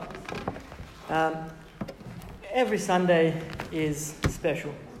Every Sunday is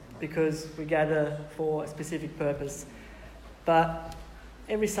special because we gather for a specific purpose. But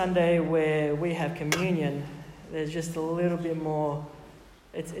every Sunday where we have communion, there's just a little bit more,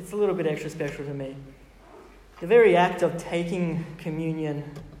 it's a little bit extra special to me. The very act of taking communion,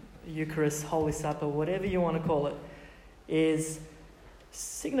 Eucharist, Holy Supper, whatever you want to call it,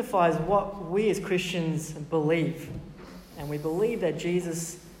 signifies what we as Christians believe. And we believe that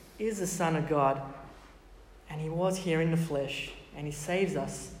Jesus is the Son of God, and he was here in the flesh, and he saves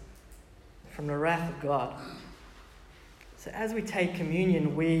us from the wrath of God. So as we take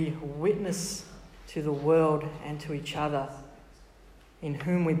communion, we witness to the world and to each other in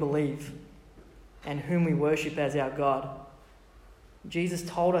whom we believe and whom we worship as our God. Jesus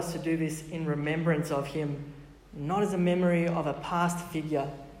told us to do this in remembrance of him, not as a memory of a past figure,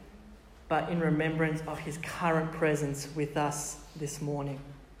 but in remembrance of his current presence with us this morning.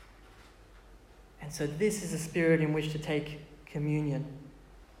 And so this is the spirit in which to take communion.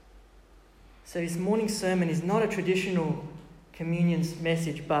 So this morning's sermon is not a traditional communion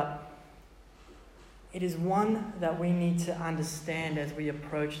message, but it is one that we need to understand as we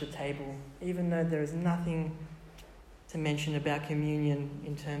approach the table, even though there is nothing to mention about communion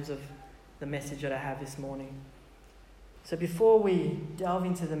in terms of the message that I have this morning. So before we delve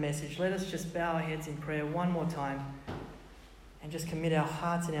into the message, let us just bow our heads in prayer one more time and just commit our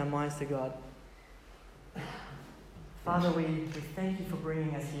hearts and our minds to God. Father, we thank you for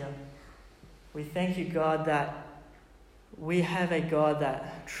bringing us here. We thank you, God, that we have a God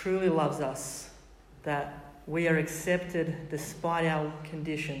that truly loves us, that we are accepted despite our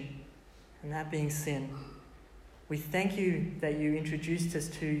condition, and that being sin. We thank you that you introduced us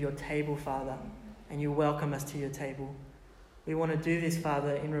to your table, Father, and you welcome us to your table. We want to do this,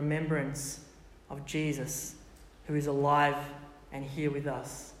 Father, in remembrance of Jesus, who is alive and here with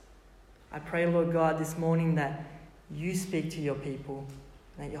us. I pray, Lord God, this morning that you speak to your people,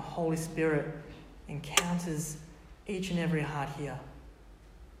 that your Holy Spirit encounters each and every heart here.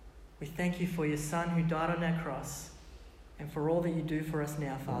 We thank you for your Son who died on that cross and for all that you do for us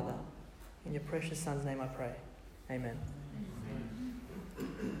now, Father. In your precious Son's name I pray. Amen.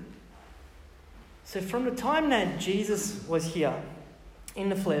 So from the time that Jesus was here in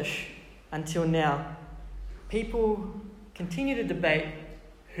the flesh until now, people continue to debate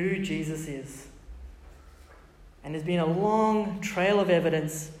who Jesus is. And there's been a long trail of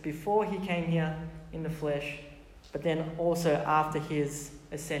evidence before he came here in the flesh, but then also after his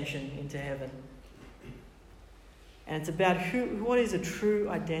ascension into heaven. And it's about what is the true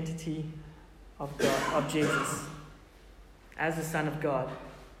identity of God, of Jesus, as the Son of God.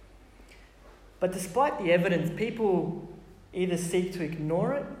 But despite the evidence, people either seek to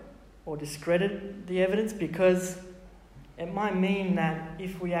ignore it or discredit the evidence because it might mean that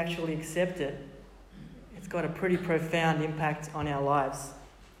if we actually accept it, it's got a pretty profound impact on our lives.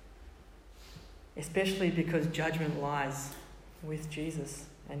 Especially because judgment lies with Jesus,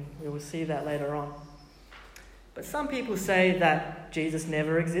 and we will see that later on. But some people say that Jesus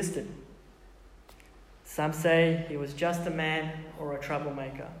never existed. Some say he was just a man or a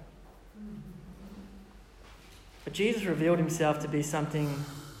troublemaker. But Jesus revealed himself to be something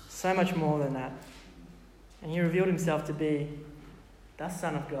so much more than that. And he revealed himself to be the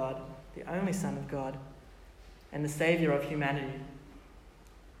Son of God, the only Son of God, and the Saviour of humanity.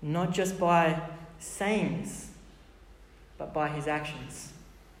 Not just by saying this, but by his actions.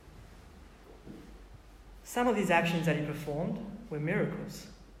 Some of these actions that he performed were miracles.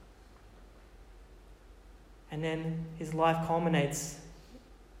 And then his life culminates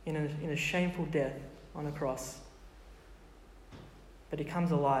in a shameful death on a cross. But he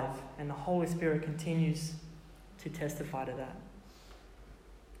comes alive, and the Holy Spirit continues to testify to that.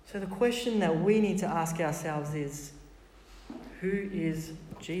 So the question that we need to ask ourselves is, who is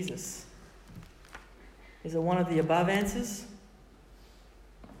Jesus? Is it one of the above answers?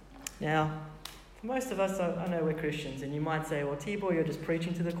 Now, for most of us, I know we're Christians, and you might say, well, Tibor, you're just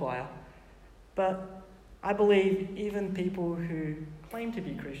preaching to the choir. But I believe even people who claim to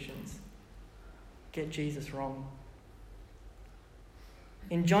be Christians get Jesus wrong.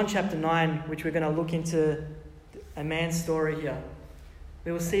 In John chapter 9, which we're going to look into a man's story here,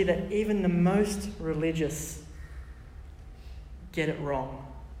 we will see that even the most religious get it wrong,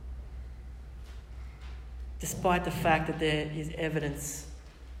 despite the fact that there is evidence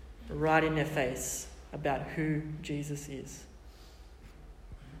right in their face about who Jesus is.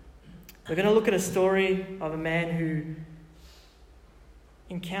 We're going to look at a story of a man who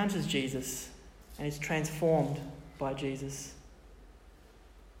encounters Jesus and is transformed by Jesus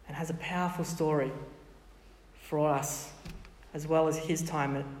and has a powerful story for us, as well as his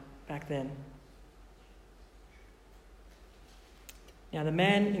time back then. Now, the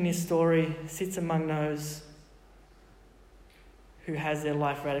man in this story sits among those who has their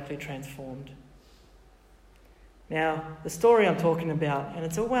life radically transformed. Now, the story I'm talking about, and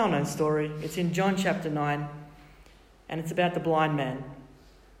it's a well-known story, it's in John chapter 9, and it's about the blind man.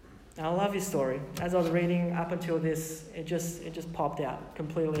 And I love his story. As I was reading up until this, it just popped out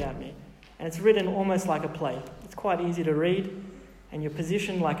completely at me. And it's written almost like a play. It's quite easy to read, and you're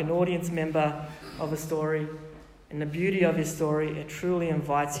positioned like an audience member of a story. And the beauty of his story, it truly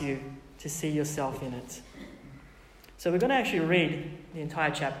invites you to see yourself in it. So we're going to actually read the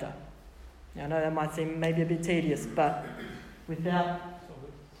entire chapter. Now, I know that might seem maybe a bit tedious, but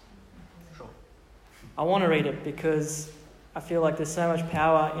I want to read it because I feel like there's so much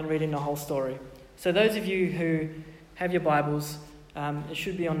power in reading the whole story. So those of you who have your Bibles, it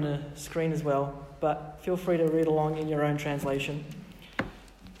should be on the screen as well, but feel free to read along in your own translation.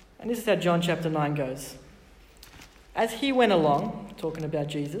 And this is how John chapter 9 goes. As he went along, talking about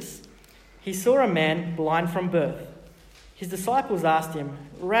Jesus, he saw a man blind from birth. His disciples asked him,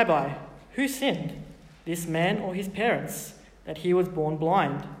 "Rabbi, who sinned, this man or his parents, that he was born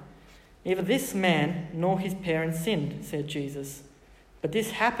blind?" "Neither this man nor his parents sinned," said Jesus. "But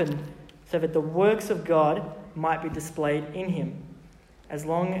this happened so that the works of God might be displayed in him. As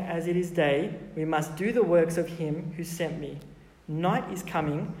long as it is day, we must do the works of him who sent me. Night is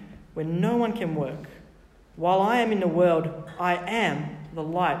coming when no one can work. While I am in the world, I am the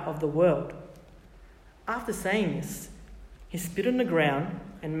light of the world." After saying this, he spit on the ground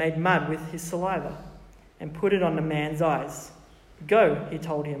and made mud with his saliva and put it on the man's eyes. "Go," he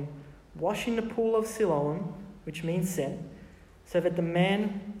told him, "wash in the pool of Siloam," which means sent. So the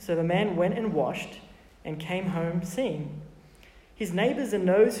man went and washed and came home seeing. His neighbours and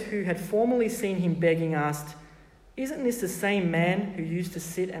those who had formerly seen him begging asked, "Isn't this the same man who used to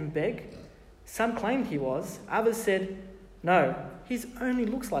sit and beg?" Some claimed he was. Others said, "No, he only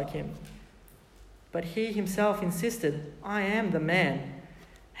looks like him." But he himself insisted, "I am the man."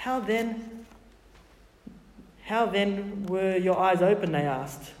 How then were your eyes open?" they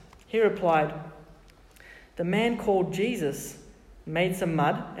asked. He replied, "The man called Jesus made some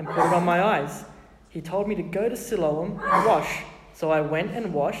mud and put it on my eyes. He told me to go to Siloam and wash. So I went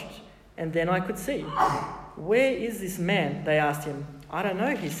and washed, and then I could see." "Where is this man?" they asked him. "I don't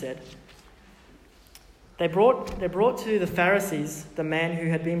know," he said. They brought to the Pharisees the man who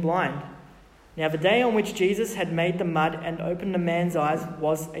had been blind. Now the day on which Jesus had made the mud and opened the man's eyes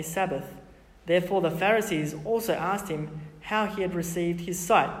was a Sabbath. Therefore the Pharisees also asked him how he had received his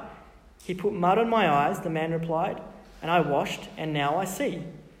sight. "He put mud on my eyes," the man replied, "and I washed, and now I see."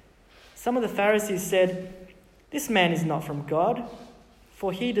 Some of the Pharisees said, "This man is not from God,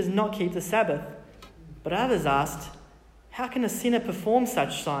 for he does not keep the Sabbath." But others asked, "How can a sinner perform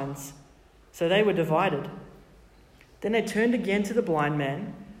such signs?" So they were divided. Then they turned again to the blind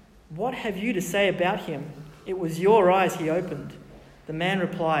man. "What have you to say about him? It was your eyes he opened." The man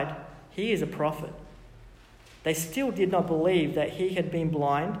replied, "He is a prophet." They still did not believe that he had been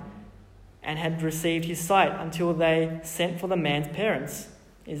blind and had received his sight until they sent for the man's parents.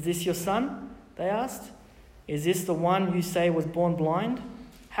 "Is this your son?" they asked. "Is this the one you say was born blind?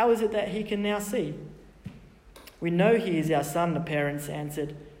 How is it that he can now see?" "We know he is our son," the parents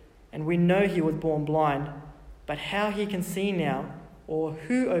answered, "and we know he was born blind. But how he can see now, or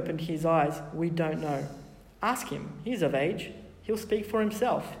who opened his eyes, we don't know. Ask him. He's of age. He'll speak for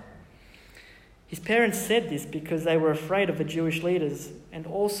himself." His parents said this because they were afraid of the Jewish leaders, and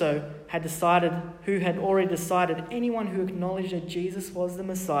also had already decided anyone who acknowledged that Jesus was the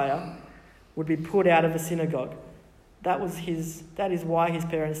Messiah would be put out of the synagogue. That is why his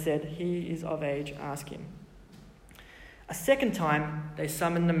parents said, "He is of age, ask him." A second time they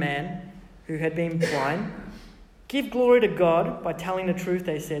summoned the man who had been blind. "Give glory to God by telling the truth,"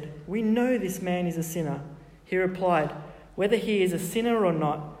 they said. "We know this man is a sinner." He replied, "Whether he is a sinner or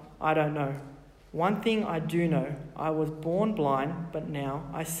not, I don't know. One thing I do know, I was born blind, but now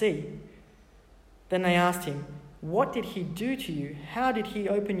I see." Then they asked him, "What did he do to you? How did he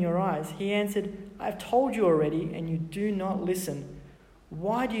open your eyes?" He answered, "I have told you already, and you do not listen.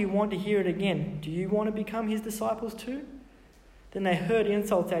 Why do you want to hear it again? Do you want to become his disciples too?" Then they heard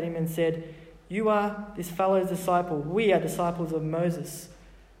insults at him and said, "You are this fellow's disciple. We are disciples of Moses.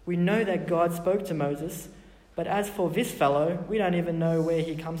 We know that God spoke to Moses, but as for this fellow, we don't even know where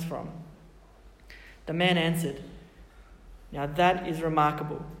he comes from." The man answered, "Now that is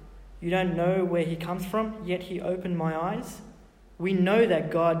remarkable. You don't know where he comes from, yet he opened my eyes. We know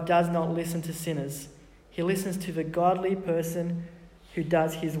that God does not listen to sinners. He listens to the godly person who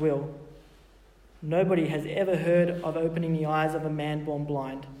does his will. Nobody has ever heard of opening the eyes of a man born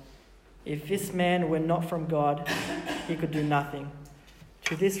blind. If this man were not from God, he could do nothing."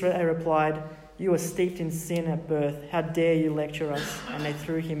 To this they replied, "You were steeped in sin at birth. How dare you lecture us?" And they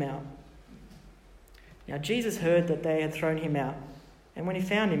threw him out. Now Jesus heard that they had thrown him out. And when he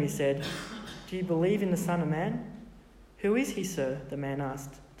found him, he said, "Do you believe in the Son of Man?" "Who is he, sir?" the man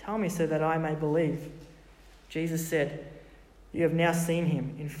asked. "Tell me so that I may believe." Jesus said, "You have now seen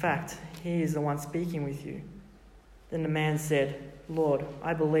him. In fact, he is the one speaking with you." Then the man said, "Lord,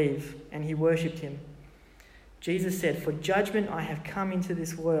 I believe," and he worshipped him. Jesus said, "For judgment I have come into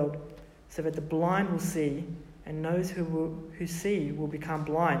this world, so that the blind will see, and those who see will become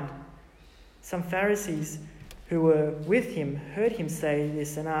blind." Some Pharisees who were with him heard him say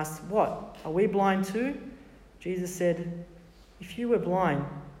this and asked, "What, are we blind too?" Jesus said, "If you were blind,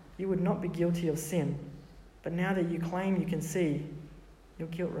 you would not be guilty of sin. But now that you claim you can see, your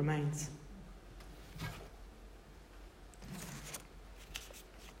guilt remains."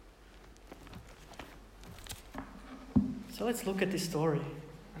 So let's look at this story.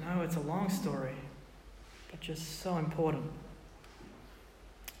 I know it's a long story, but just so important.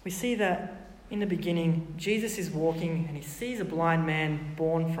 We see that in the beginning, Jesus is walking and he sees a blind man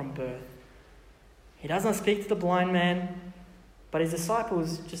born from birth. He does not speak to the blind man, but his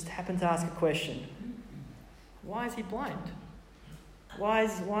disciples just happen to ask a question. Why is he blind? Why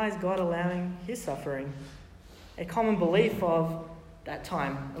is God allowing his suffering? A common belief of that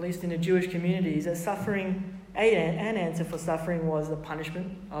time, at least in the Jewish community, is that suffering, an answer for suffering was the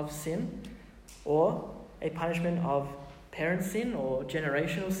punishment of sin, or a punishment of parent sin or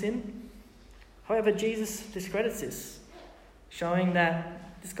generational sin. However, Jesus discredits this, showing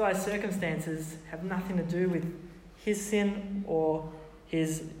that this guy's circumstances have nothing to do with his sin or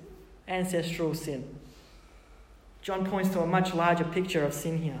his ancestral sin. John points to a much larger picture of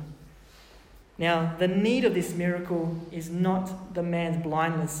sin here. Now, the need of this miracle is not the man's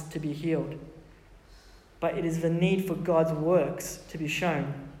blindness to be healed, but it is the need for God's works to be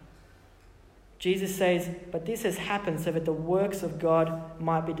shown. Jesus says, "But this has happened so that the works of God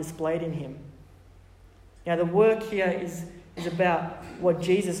might be displayed in him." Now, the work here is about what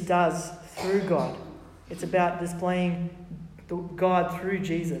Jesus does through God. It's about displaying God through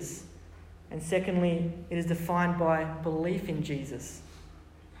Jesus. And secondly, it is defined by belief in Jesus.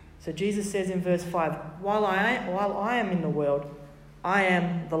 So Jesus says in verse 5, while I am in the world, I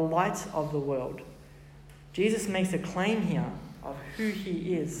am the light of the world. Jesus makes a claim here of who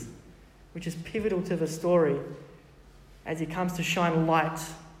he is, which is pivotal to the story as he comes to shine light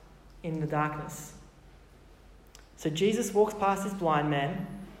in the darkness. So Jesus walks past this blind man,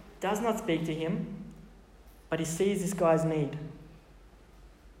 does not speak to him, but he sees this guy's need.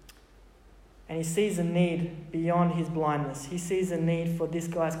 And he sees a need beyond his blindness. He sees a need for this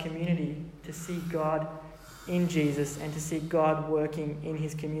guy's community to see God in Jesus and to see God working in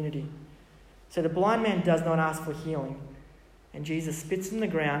his community. So the blind man does not ask for healing. And Jesus spits in the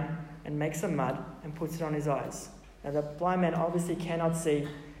ground and makes some mud and puts it on his eyes. Now the blind man obviously cannot see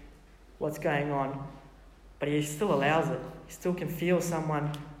what's going on, but he still allows it. He still can feel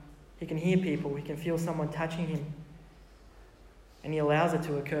someone, he can hear people, he can feel someone touching him. And he allows it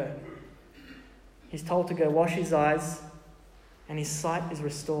to occur. He's told to go wash his eyes, and his sight is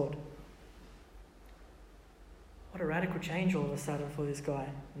restored. What a radical change all of a sudden for this guy.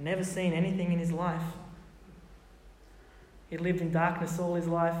 Never seen anything in his life. He lived in darkness all his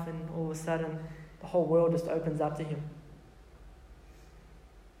life, and all of a sudden the whole world just opens up to him.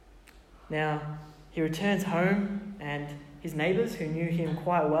 Now, he returns home, and his neighbours, who knew him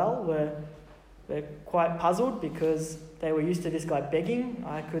quite well, were quite puzzled because they were used to this guy begging.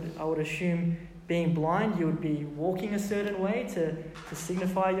 I would assume being blind, you would be walking a certain way to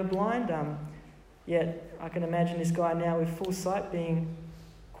signify you're blind. Yet I can imagine this guy now with full sight being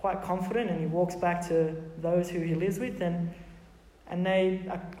quite confident, and he walks back to those who he lives with, and they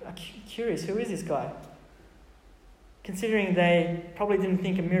are curious, who is this guy? Considering they probably didn't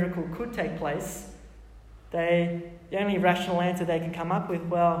think a miracle could take place, the only rational answer they can come up with,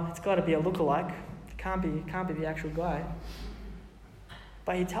 well, it's got to be a lookalike. It can't be the actual guy.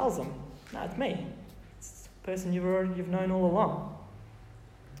 But he tells them, no, it's me. It's the person you've known all along.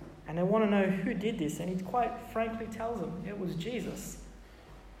 And they want to know who did this, and he quite frankly tells them it was Jesus.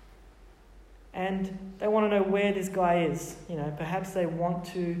 And they want to know where this guy is. Perhaps they want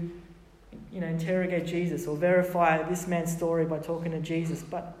to, interrogate Jesus or verify this man's story by talking to Jesus,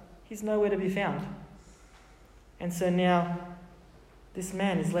 but he's nowhere to be found. And so now this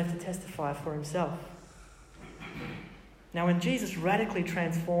man is left to testify for himself. Now, when Jesus radically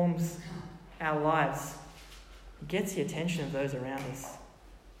transforms our lives, it gets the attention of those around us.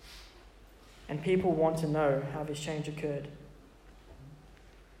 And people want to know how this change occurred.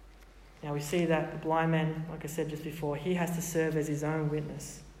 Now we see that the blind man, like I said just before, he has to serve as his own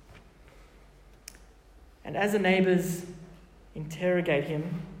witness. And as the neighbours interrogate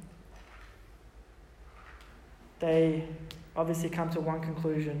him, they obviously come to one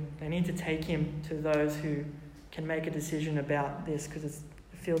conclusion. They need to take him to those who can make a decision about this, because it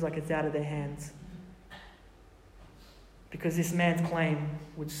feels like it's out of their hands. Because this man's claim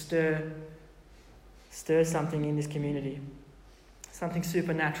would stir something in this community. Something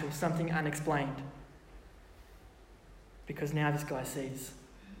supernatural, something unexplained. Because now this guy sees.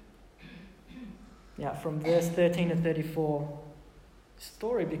 Now, from verse 13 to 34, the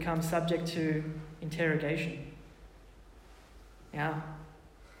story becomes subject to interrogation. Now,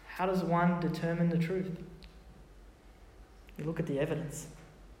 how does one determine the truth? You look at the evidence.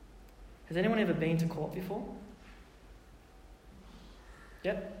 Has anyone ever been to court before?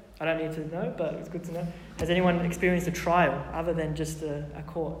 Yep. I don't need to know, but it's good to know. Has anyone experienced a trial other than just a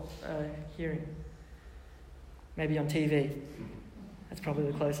court hearing? Maybe on TV. That's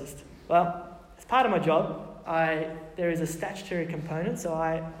probably the closest. Well, as part of my job, there is a statutory component, so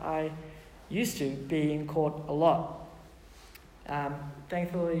I used to be in court a lot.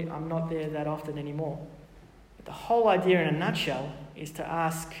 Thankfully, I'm not there that often anymore. But the whole idea in a nutshell is to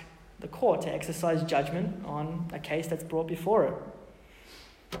ask the court to exercise judgment on a case that's brought before it.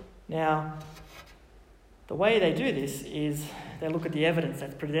 Now, the way they do this is they look at the evidence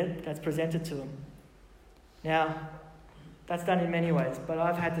that's presented to them. Now, that's done in many ways, but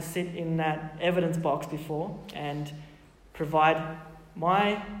I've had to sit in that evidence box before and provide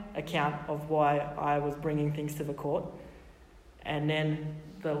my account of why I was bringing things to the court. And then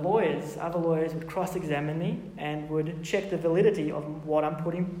the other lawyers would cross-examine me and would check the validity of what I'm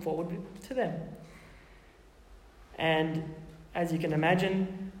putting forward to them. And as you can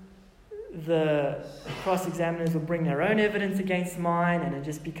imagine, the cross-examiners will bring their own evidence against mine, and it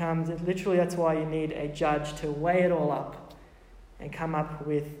just becomes, literally that's why you need a judge to weigh it all up and come up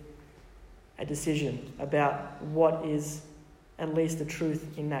with a decision about what is at least the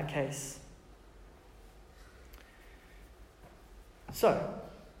truth in that case. So,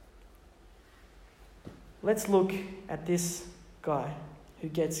 let's look at this guy who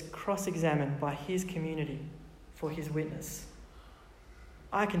gets cross-examined by his community for his witness.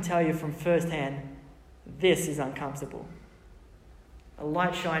 I can tell you from first hand, this is uncomfortable. A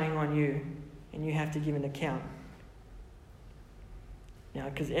light shining on you, and you have to give an account. Now,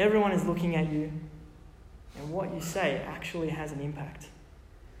 because everyone is looking at you, and what you say actually has an impact.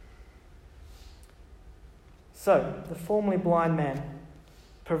 So, the formerly blind man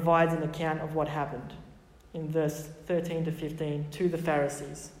provides an account of what happened in verse 13 to 15 to the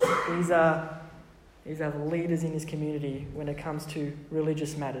Pharisees. These are the leaders in his community when it comes to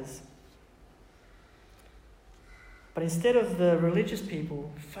religious matters. But instead of the religious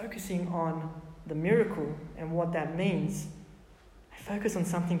people focusing on the miracle and what that means, they focus on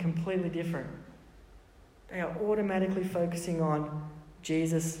something completely different. They are automatically focusing on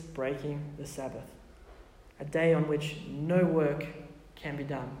Jesus breaking the Sabbath, a day on which no work can be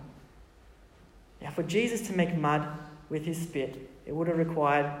done. Now, for Jesus to make mud with his spit, it would have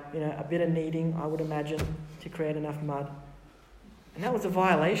required, a bit of kneading, I would imagine, to create enough mud. And that was a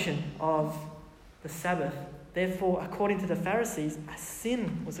violation of the Sabbath. Therefore, according to the Pharisees, a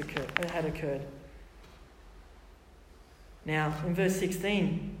sin had occurred. Now, in verse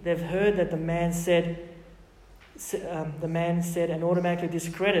 16, they've heard that the man said and automatically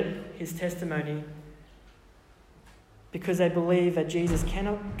discredit his testimony because they believe that Jesus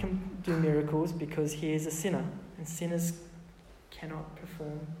cannot do miracles because he is a sinner, and sinners cannot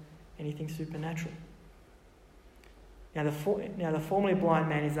perform anything supernatural. Now the formerly blind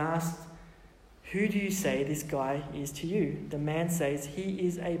man is asked, "Who do you say this guy is to you?" The man says, "He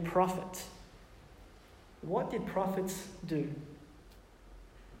is a prophet." What did prophets do?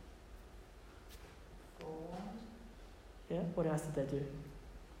 Yeah, what else did they do?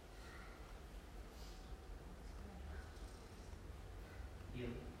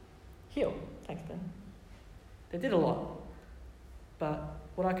 Heal. Thanks, Ben. They did a lot. But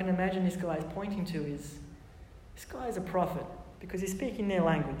what I can imagine this guy is pointing to is, this guy is a prophet because he's speaking their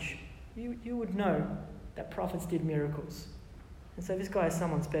language. You would know that prophets did miracles. And so this guy is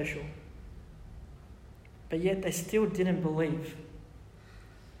someone special. But yet they still didn't believe.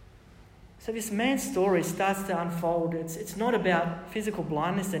 So this man's story starts to unfold. It's not about physical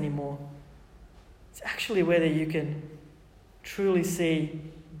blindness anymore. It's actually whether you can truly see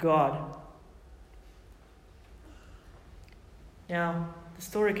God. Now, the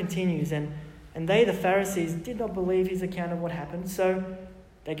story continues, and they, the Pharisees, did not believe his account of what happened, so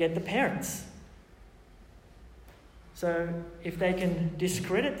they get the parents. So if they can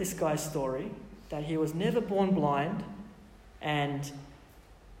discredit this guy's story, that he was never born blind and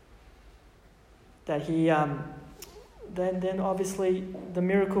that he, then obviously the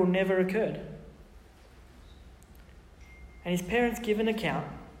miracle never occurred. And his parents give an account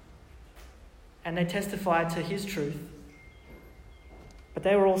and they testified to his truth. But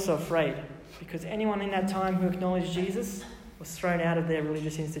they were also afraid because anyone in that time who acknowledged Jesus was thrown out of their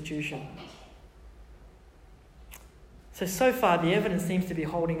religious institution. So far the evidence seems to be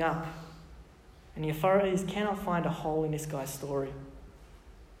holding up and the authorities cannot find a hole in this guy's story.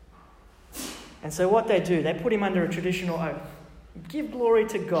 And so what they do, they put him under a traditional oath. Give glory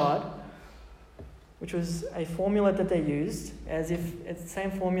to God, which was a formula that they used, as if it's the same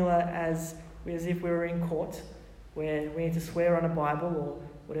formula as if we were in court, where we need to swear on a Bible or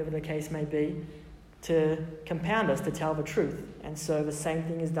whatever the case may be, to compound us to tell the truth. And so the same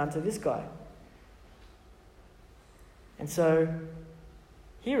thing is done to this guy. And so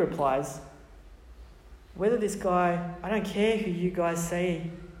he replies, whether this guy, I don't care who you guys say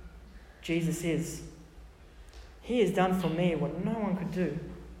Jesus is. He has done for me what no one could do.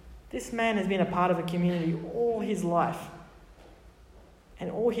 This man has been a part of a community all his life. And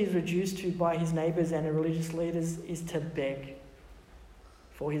all he's reduced to by his neighbours and the religious leaders is to beg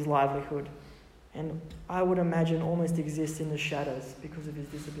for his livelihood. And I would imagine almost exists in the shadows because of his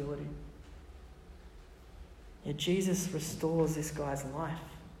disability. Yet Jesus restores this guy's life.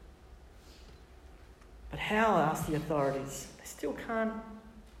 But how, ask the authorities? They still can't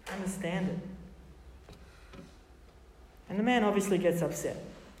understand it. And the man obviously gets upset.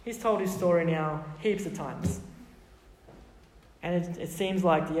 He's told his story now heaps of times. And it seems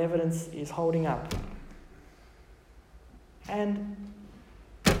like the evidence is holding up. And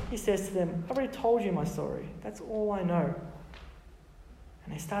he says to them, I've already told you my story. That's all I know.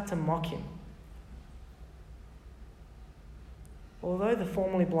 And they start to mock him. Although the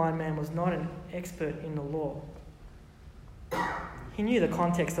formerly blind man was not an expert in the law, he knew the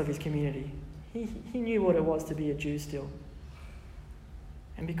context of his community. He knew what it was to be a Jew still.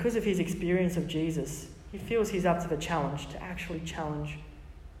 And because of his experience of Jesus, he feels he's up to the challenge to actually challenge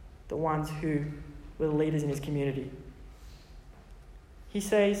the ones who were the leaders in his community. He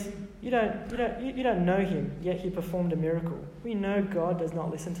says, you don't know him, yet he performed a miracle. We know God does not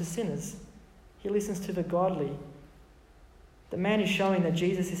listen to sinners. He listens to the godly. The man is showing that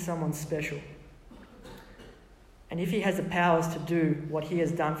Jesus is someone special. And if he has the powers to do what he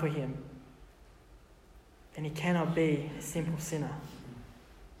has done for him, then he cannot be a simple sinner.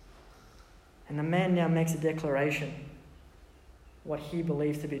 And the man now makes a declaration, what he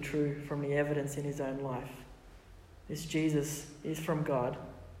believes to be true from the evidence in his own life. This Jesus is from God,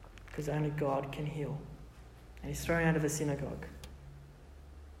 because only God can heal. And he's thrown out of a synagogue.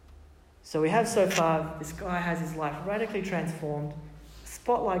 So we have so far, this guy has his life radically transformed. The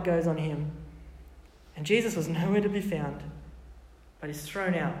spotlight goes on him. And Jesus was nowhere to be found. But he's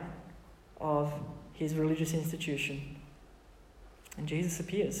thrown out of his religious institution. And Jesus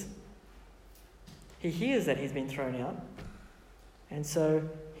appears. He hears that he's been thrown out. And so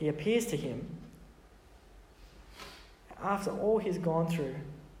he appears to him. After all he's gone through,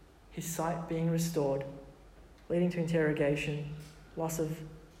 his sight being restored, leading to interrogation, loss of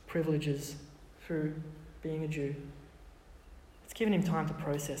privileges through being a Jew, it's given him time to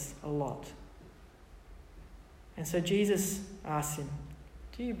process a lot. And so Jesus asks him,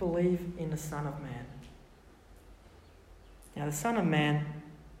 do you believe in the Son of Man? Now the Son of Man,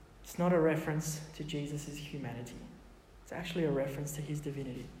 it's not a reference to Jesus' humanity. It's actually a reference to his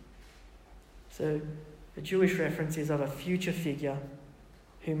divinity. So the Jewish reference is of a future figure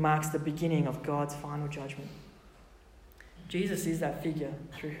who marks the beginning of God's final judgment. Jesus is that figure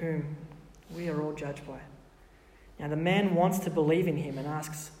through whom we are all judged by. Now the man wants to believe in him and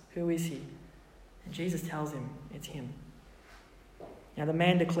asks, who is he? And Jesus tells him, it's him. Now the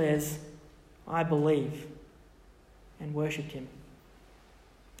man declares, I believe, and worshipped him.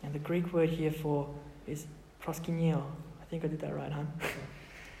 And the Greek word here for is proskuneo. I think I did that right, huh?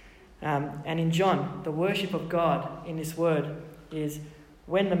 And in John, the worship of God in this word is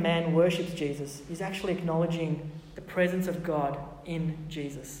when the man worships Jesus, he's actually acknowledging the presence of God in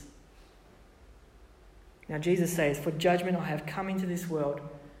Jesus. Now Jesus says, for judgment I have come into this world,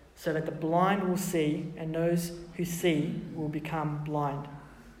 so that the blind will see, and those who see will become blind.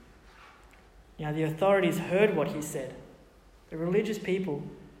 Now the authorities heard what he said. The religious people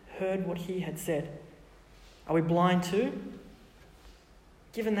heard what he had said. Are we blind too?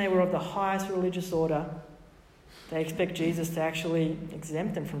 Given they were of the highest religious order, they expect Jesus to actually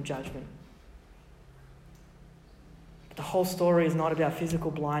exempt them from judgment. But the whole story is not about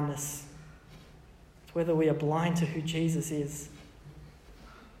physical blindness. It's whether we are blind to who Jesus is.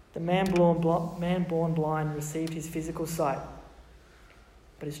 The man born blind received his physical sight,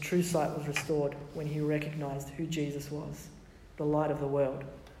 but his true sight was restored when he recognized who Jesus was, the light of the world.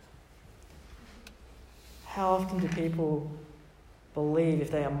 How often do people believe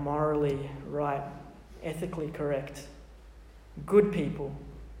if they are morally right, ethically correct, good people,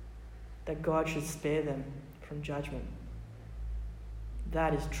 that God should spare them from judgment?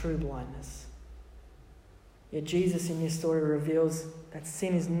 That is true blindness. Yet Jesus in this story reveals that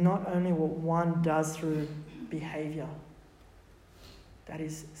sin is not only what one does through behavior. That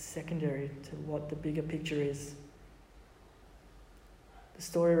is secondary to what the bigger picture is. The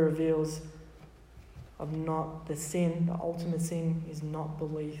story reveals of not the sin, the ultimate sin is not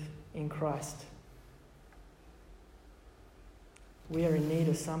belief in Christ. We are in need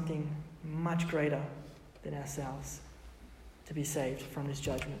of something much greater than ourselves to be saved from this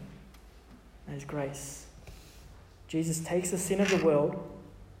judgment. That is grace. Jesus takes the sin of the world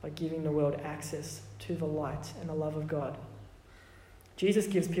by giving the world access to the light and the love of God. Jesus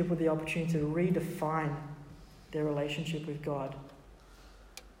gives people the opportunity to redefine their relationship with God,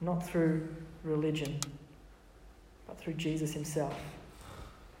 not through religion, but through Jesus himself.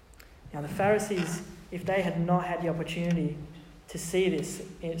 Now the Pharisees, if they had not had the opportunity to see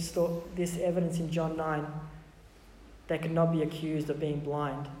this evidence in John 9, they could not be accused of being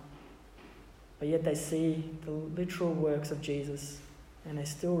blind. But yet they see the literal works of Jesus and they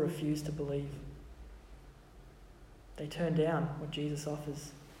still refuse to believe. They turn down what Jesus offers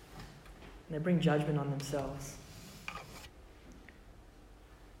and they bring judgment on themselves.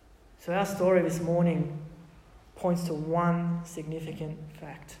 So our story this morning points to one significant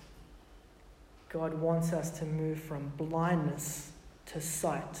fact. God wants us to move from blindness to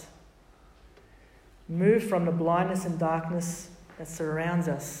sight. Move from the blindness and darkness that surrounds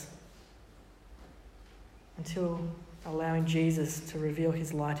us until allowing Jesus to reveal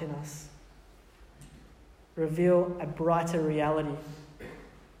his light in us. Reveal a brighter reality.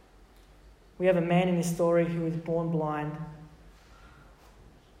 We have a man in this story who was born blind,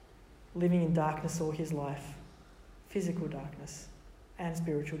 living in darkness all his life, physical darkness and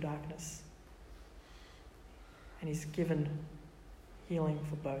spiritual darkness. And he's given healing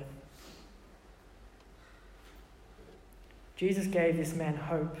for both. Jesus gave this man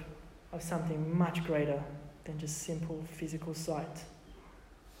hope of something much greater than just simple physical sight.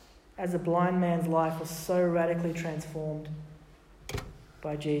 As the blind man's life was so radically transformed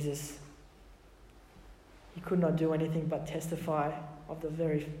by Jesus, he could not do anything but testify of the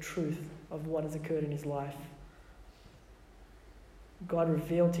very truth of what has occurred in his life. God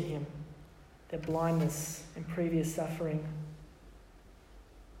revealed to him that blindness and previous suffering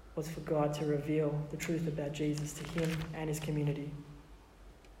was for God to reveal the truth about Jesus to him and his community.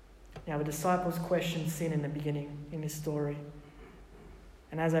 Now, the disciples questioned sin in the beginning in this story.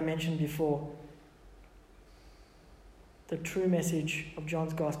 And as I mentioned before, the true message of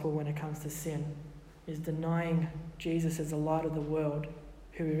John's gospel when it comes to sin is denying Jesus as the light of the world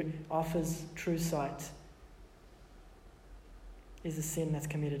who offers true sight is the sin that's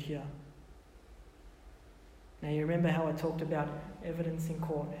committed here. Now, you remember how I talked about evidence in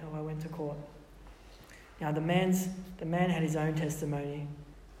court, how I went to court. Now, the man had his own testimony.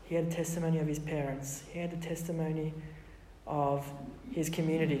 He had a testimony of his parents. He had a testimony of his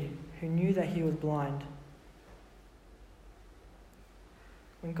community who knew that he was blind.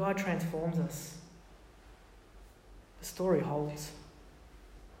 When God transforms us, the story holds.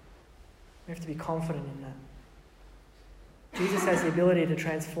 We have to be confident in that. Jesus has the ability to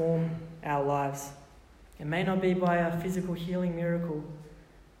transform our lives. It may not be by a physical healing miracle,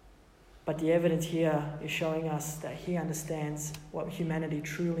 but the evidence here is showing us that he understands what humanity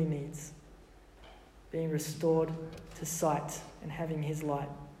truly needs. Being restored to sight and having his light.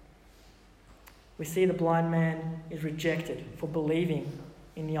 We see the blind man is rejected for believing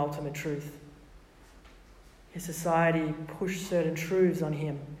in the ultimate truth. His society pushed certain truths on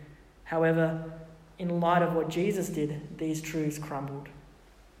him. However, in light of what Jesus did, these truths crumbled.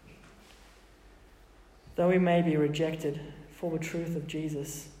 Though he may be rejected for the truth of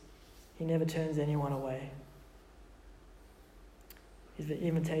Jesus, he never turns anyone away. His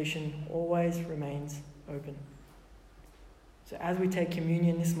invitation always remains open. So as we take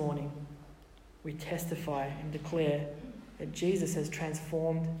communion this morning, we testify and declare that Jesus has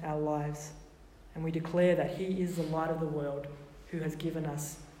transformed our lives, and we declare that he is the light of the world who has given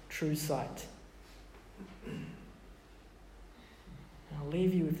us true sight. I'll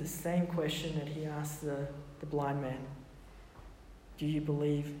leave you with the same question that he asked the blind man. Do you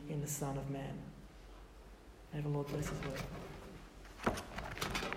believe in the Son of Man? May the Lord bless his word.